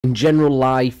In general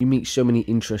life, you meet so many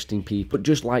interesting people, but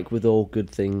just like with all good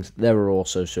things, there are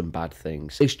also some bad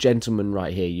things. This gentleman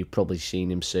right here, you've probably seen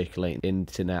him circulating on the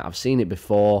internet. I've seen it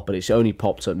before, but it's only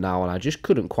popped up now, and I just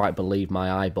couldn't quite believe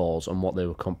my eyeballs on what they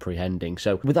were comprehending.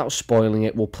 So without spoiling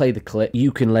it, we'll play the clip.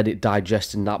 You can let it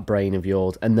digest in that brain of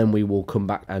yours, and then we will come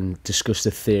back and discuss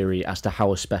the theory as to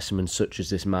how a specimen such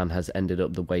as this man has ended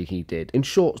up the way he did. In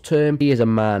short term, he is a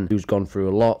man who's gone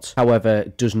through a lot, however,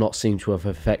 does not seem to have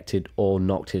affected or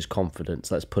knocked his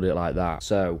confidence, let's put it like that.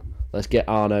 So let's get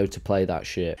Arno to play that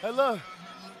shit. Hello.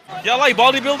 Y'all like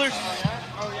bodybuilders?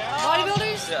 Oh yeah.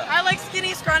 Bodybuilders? Yeah. I like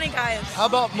skinny, scrawny guys. How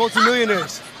about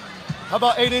multimillionaires? How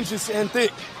about 8 inches and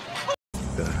thick?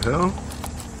 The hell?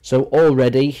 So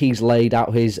already he's laid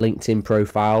out his LinkedIn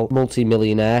profile,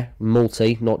 multi-millionaire,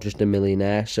 not just a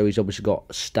millionaire, so he's obviously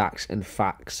got stacks and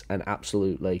facts and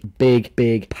absolutely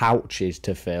big pouches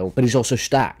to fill, but he's also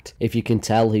stacked. If you can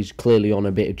tell, he's clearly on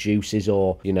a bit of juices,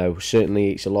 or, you know,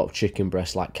 certainly eats a lot of chicken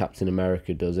breast like Captain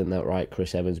America does, isn't that right,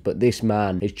 Chris Evans? But this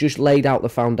man has just laid out the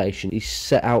foundation. He's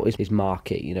set out his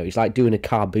market, you know, he's like doing a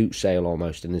car boot sale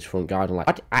almost in his front garden,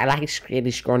 like, I like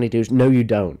skinny, scrawny dudes. No, you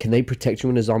don't. Can they protect you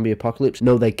in a zombie apocalypse?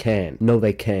 No, they can. No,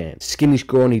 they can't. Skinny,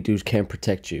 scrawny dudes can't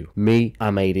protect you. Me,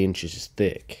 I'm 8 inches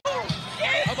thick.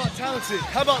 How about talented?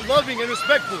 How about loving and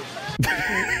respectful?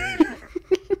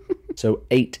 So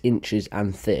 8 inches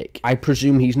and thick. I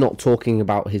presume he's not talking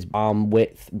about his arm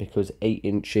width, because 8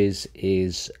 inches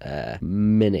is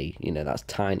mini. You know, that's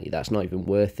tiny. That's not even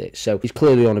worth it. So he's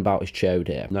clearly on about his chode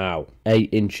here. Now, 8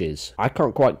 inches. I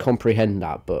can't quite comprehend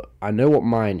that, but I know what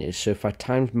mine is. So if I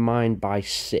times mine by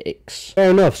 6,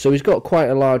 fair enough. So he's got quite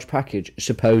a large package,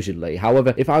 supposedly.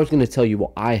 However, if I was going to tell you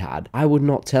what I had, I would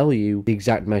not tell you the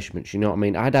exact measurements. You know what I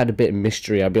mean? I'd add a bit of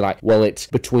mystery. I'd be like, well, it's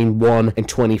between 1 and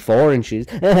 24 inches.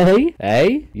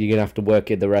 Hey, you're going to have to work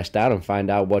the rest out and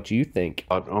find out what you think.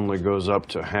 It only goes up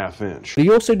to ½ inch. But he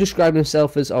also described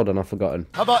himself as, hold on, I've forgotten.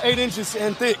 How about 8 inches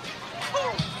and thick?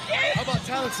 How about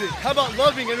talented? How about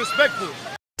loving and respectful?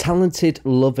 Talented,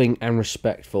 loving, and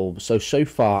respectful. So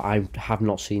far, I have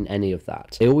not seen any of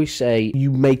that. They always say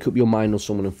you make up your mind on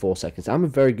someone in 4 seconds. I'm a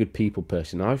very good people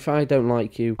person. Now, if I don't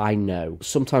like you, I know.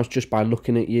 Sometimes just by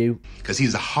looking at you. Because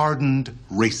he's a hardened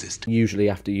racist. Usually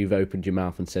after you've opened your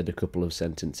mouth and said a couple of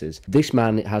sentences. This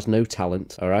man has no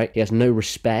talent, all right? He has no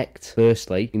respect,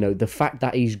 firstly. You know, the fact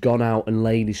that he's gone out and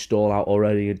laid his stall out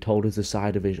already and told us the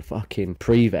side of his fucking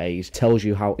prives tells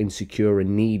you how insecure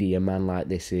and needy a man like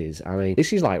this is. I mean,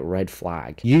 this is like red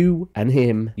flag. You and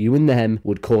him, you and them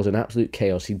would cause an absolute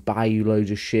chaos. He'd buy you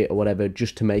loads of shit or whatever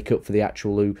just to make up for the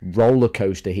actual roller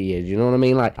coaster he is. You know what I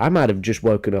mean? Like, I might have just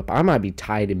woken up, I might be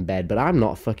tired in bed, but I'm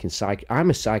not a fucking I'm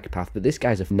a psychopath, but this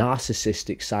guy's a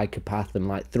narcissistic psychopath. And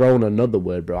like, throwing another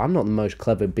word, bro, I'm not the most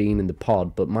clever bean in the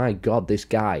pod, but my god, this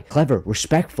guy, clever,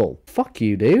 respectful. Fuck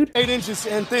you, dude. 8 inches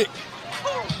and thick.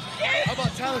 How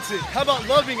about talented? How about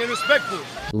loving and respectful?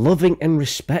 Loving and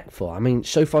respectful. I mean,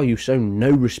 so far you've shown no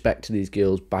respect to these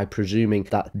girls by presuming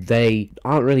that they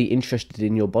aren't really interested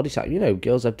in your body type. You know,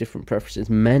 girls have different preferences.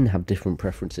 Men have different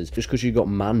preferences. Just because you've got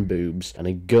man boobs and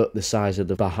a gut the size of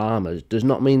the Bahamas does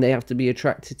not mean they have to be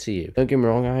attracted to you. Don't get me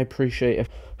wrong, I appreciate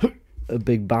a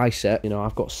big bicep. You know,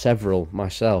 I've got several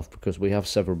myself because we have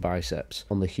several biceps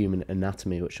on the human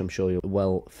anatomy, which I'm sure you're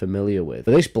well familiar with.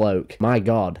 But this bloke, my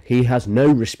god, he has no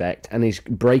respect and he's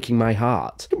breaking my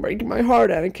heart. You're breaking my heart,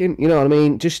 Anakin. You know what I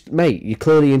mean? Just, mate, you're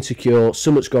clearly insecure.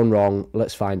 Something's gone wrong.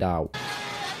 Let's find out.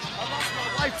 I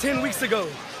lost my wife 10 weeks ago.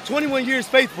 21 years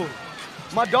faithful.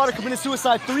 My daughter committed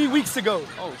suicide 3 weeks ago.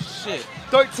 Oh, shit.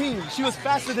 13. She was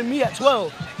faster than me at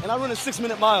 12, and I run a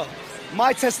 6-minute mile.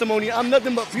 My testimony, I'm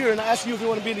nothing but pure, and I ask you if you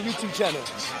want to be in the YouTube channel.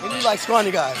 And you like scrawny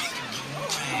guys.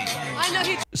 I know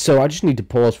he. So I just need to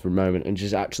pause for a moment and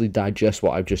just actually digest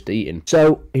what I've just eaten.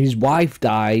 So his wife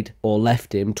died or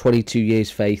left him, 22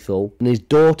 years faithful, and his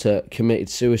daughter committed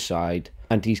suicide.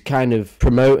 And he's kind of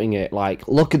promoting it like,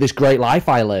 look at this great life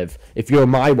I live. If you're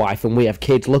my wife and we have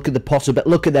kids, look at the possibility,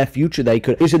 look at their future they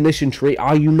could. Isn't this intrigued?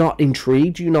 Are you not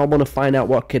intrigued? Do you not want to find out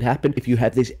what could happen if you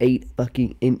had this 8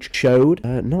 fucking inch chode?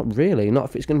 Not really. Not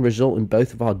if it's going to result in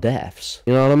both of our deaths.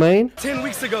 You know what I mean? 10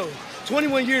 weeks ago,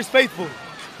 21 years faithful.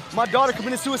 My daughter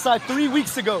committed suicide 3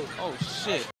 weeks ago. Oh,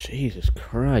 shit. Jesus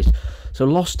Christ. So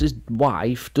lost his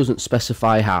wife, doesn't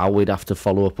specify how, we'd have to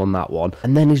follow up on that one.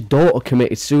 And then his daughter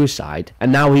committed suicide,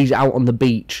 and now he's out on the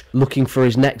beach looking for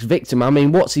his next victim. I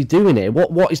mean, what's he doing here?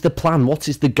 What is the plan? What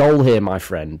is the goal here, my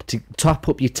friend? To top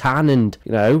up your tan and,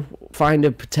 you know, find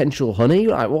a potential honey?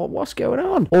 Like, what's going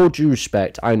on? All due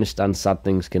respect, I understand sad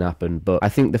things can happen, but I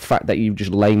think the fact that you've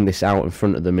just laying this out in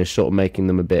front of them is sort of making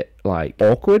them a bit like,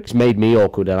 awkward. It's made me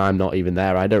awkward, and I'm not even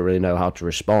there. I don't really know how to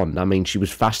respond. I mean, she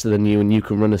was faster than you, and you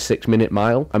can run a 6-minute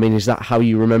mile. I mean, is that how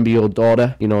you remember your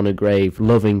daughter? You know, on a grave,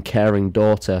 loving, caring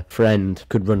daughter, friend,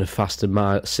 could run a faster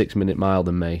 6-minute mile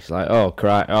than me. It's like, oh,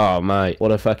 cry, oh, mate,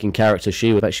 what a fucking character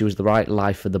she was. But she was the right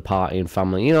life for the party and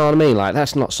family. You know what I mean? Like,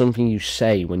 that's not something you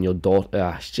say when your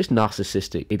daughter... it's just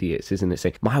narcissistic idiots, isn't it?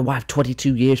 Saying, my wife,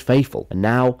 22 years faithful, and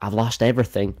now I've lost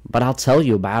everything, but I'll tell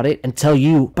you about it and tell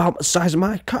you about the size of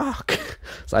my cock.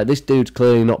 It's like, this dude's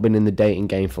clearly not been in the dating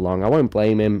game for long. I won't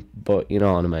blame him, but you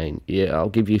know what I mean. Yeah, I'll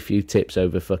give you a few tips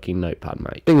over fucking Notepad,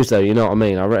 mate. Thing is, though, you know what I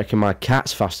mean? I reckon my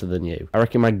cat's faster than you. I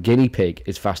reckon my guinea pig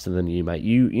is faster than you, mate.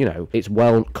 You know, it's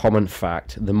well common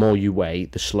fact, the more you weigh,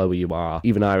 the slower you are.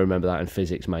 Even I remember that in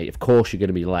physics, mate. Of course you're going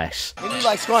to be less. And you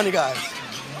like scrawny guys.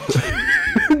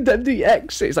 Then the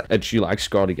exit is like, and she likes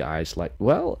scrawny guys. Like,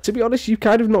 well, to be honest, you've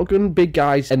kind of not done big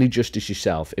guys any justice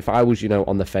yourself. If I was, you know,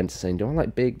 on the fence saying, do I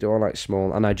like big, do I like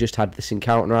small, and I just had this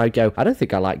encounter, I'd go, I don't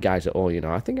think I like guys at all, you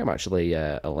know. I think I'm actually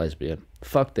a lesbian.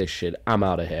 Fuck this shit, I'm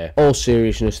out of here. All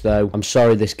seriousness though, I'm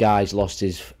sorry this guy's lost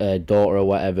his daughter or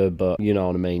whatever, but you know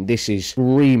what I mean. This is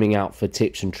screaming out for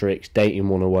tips and tricks, dating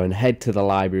 101. Head to the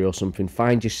library or something,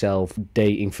 find yourself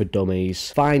dating for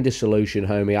dummies. Find a solution,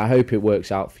 homie. I hope it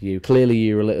works out for you. Clearly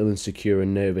you're a little insecure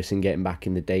and nervous in getting back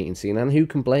in the dating scene, and who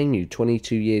can blame you?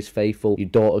 22 years faithful, your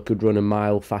daughter could run a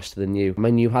mile faster than you. I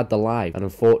mean, you had the life, and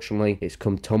unfortunately it's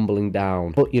come tumbling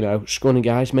down. But you know, scrawny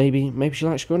guys, maybe she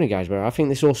likes scrawny guys, but I think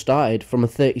this all started from a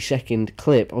 30-second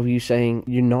clip of you saying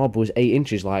your knob was 8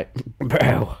 inches. Like,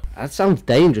 bro, that sounds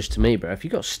dangerous to me, bro. If you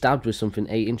got stabbed with something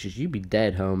 8 inches, you'd be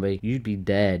dead, homie. You'd be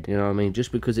dead. You know what I mean?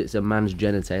 Just because it's a man's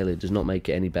genitalia does not make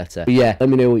it any better. But yeah, let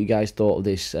me know what you guys thought of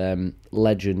this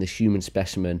legend, this human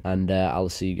specimen, and I'll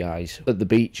see you guys at the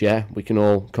beach. Yeah, we can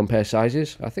all compare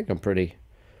sizes. I think I'm pretty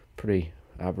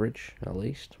average, at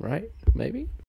least, right? Maybe.